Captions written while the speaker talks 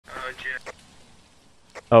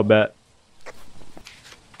Oh, bet.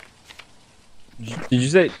 Did you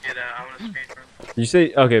say? Did you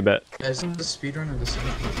say? Okay, bet. Is it the speedrun or the same?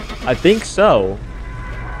 I think so.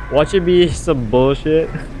 Watch it be some bullshit.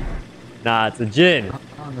 Nah, it's a gin. I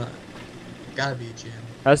don't know. Gotta be a gym.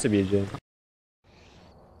 Has to be a gin.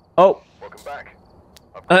 Oh. Welcome back.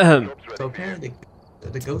 So apparently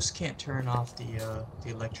the ghost can't turn off the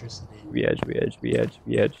electricity. We edge.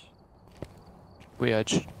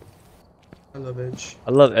 I love Edge.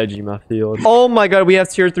 I love edging my field. Oh my god, we have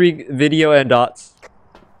tier 3 video and dots.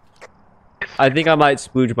 I think I might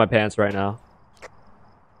splooge my pants right now.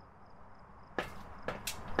 Can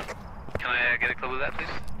I get a clip of that, please?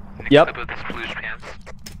 Yep. Clip of the splooge pants.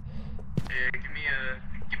 Yeah, give me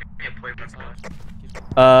a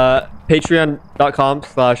playbook.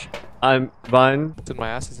 Patreon.com/I'm Vine. It's in my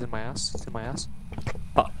ass. It's in my ass. It's in my ass.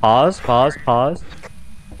 Pause.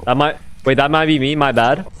 That might be me. My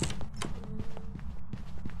bad.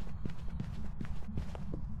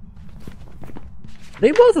 I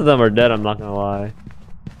think both of them are dead. I'm not gonna lie.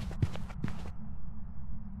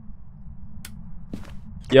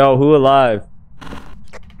 Yo, who alive?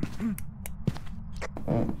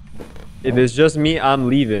 If it's just me, I'm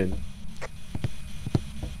leaving.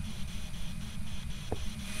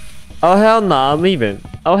 Oh hell nah, I'm leaving.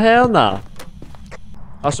 Oh hell nah.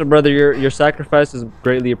 Also, brother, your sacrifice is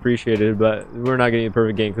greatly appreciated, but we're not getting a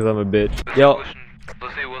perfect game because I'm a bitch. Yo.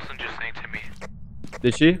 Lucy Wilson just sang to me.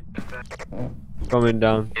 Did she? Coming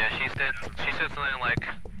down. Yeah, she said something like,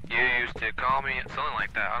 "You used to call me," something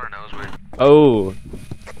like that. I don't know. It was weird. Oh,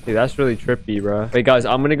 dude, that's really trippy, bro. Wait, guys,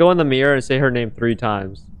 I'm gonna go in the mirror and say her name 3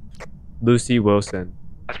 times. Lucy Wilson.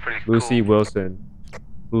 That's pretty cool. Lucy Wilson.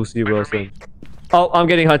 Lucy Wilson. Oh, I'm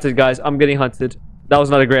getting hunted, guys. I'm getting hunted. That was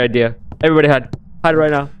not a great idea. Everybody hide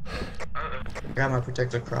right now. I got my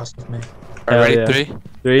protector cross with me. Alright, yeah. ready?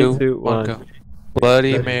 3, 2, 1. Go.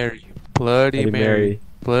 Bloody Mary. Bloody Mary.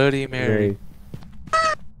 Bloody Mary.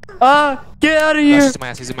 Ah! Get out of Gosh, here! he's in my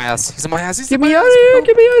ass. He's in my ass. He's in my ass. He's Get in my me ass. out of here!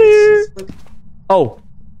 Get me out of here! Oh.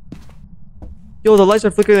 Yo, the lights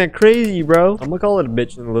are flickering like crazy, bro. I'm gonna call it a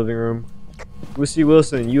bitch in the living room. Lucy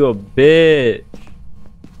Wilson, you a bitch.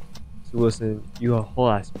 Lucy Wilson, you a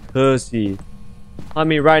whole ass pussy. I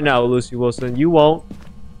mean, right now, Lucy Wilson, you won't.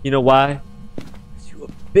 You know why? 'Cause you a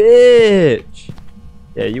bitch.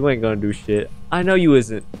 Yeah, you ain't gonna do shit. I know you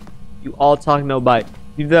isn't. You all talk, no bite.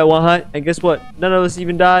 You did that one hunt, and guess what? None of us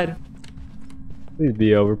even died. Please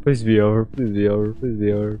be over. Please be over. Please be over. Please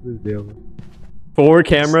be over. Please be over. 4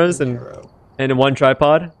 cameras and 1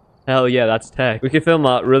 tripod. Hell yeah, that's tech. We could film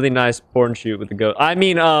a really nice porn shoot with the ghost. I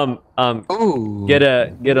mean, Ooh. get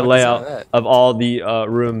a layout of all the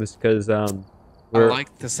rooms because I we're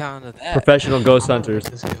like the sound of that. professional ghost hunters.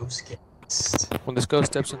 When this ghost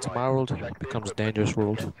steps into my world, it becomes a dangerous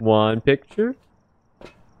world. 1 picture.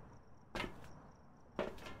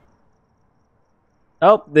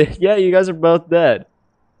 Oh, yeah, you guys are both dead.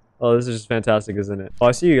 Oh, this is just fantastic, isn't it? Oh,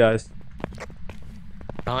 I see you guys.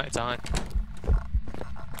 Oh, it's on.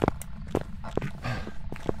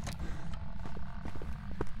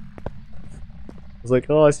 I was like,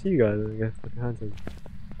 oh, I see you guys. I guess fucking hunting.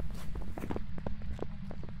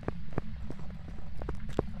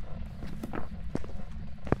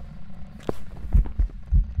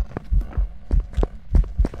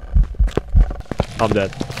 I'm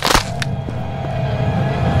dead.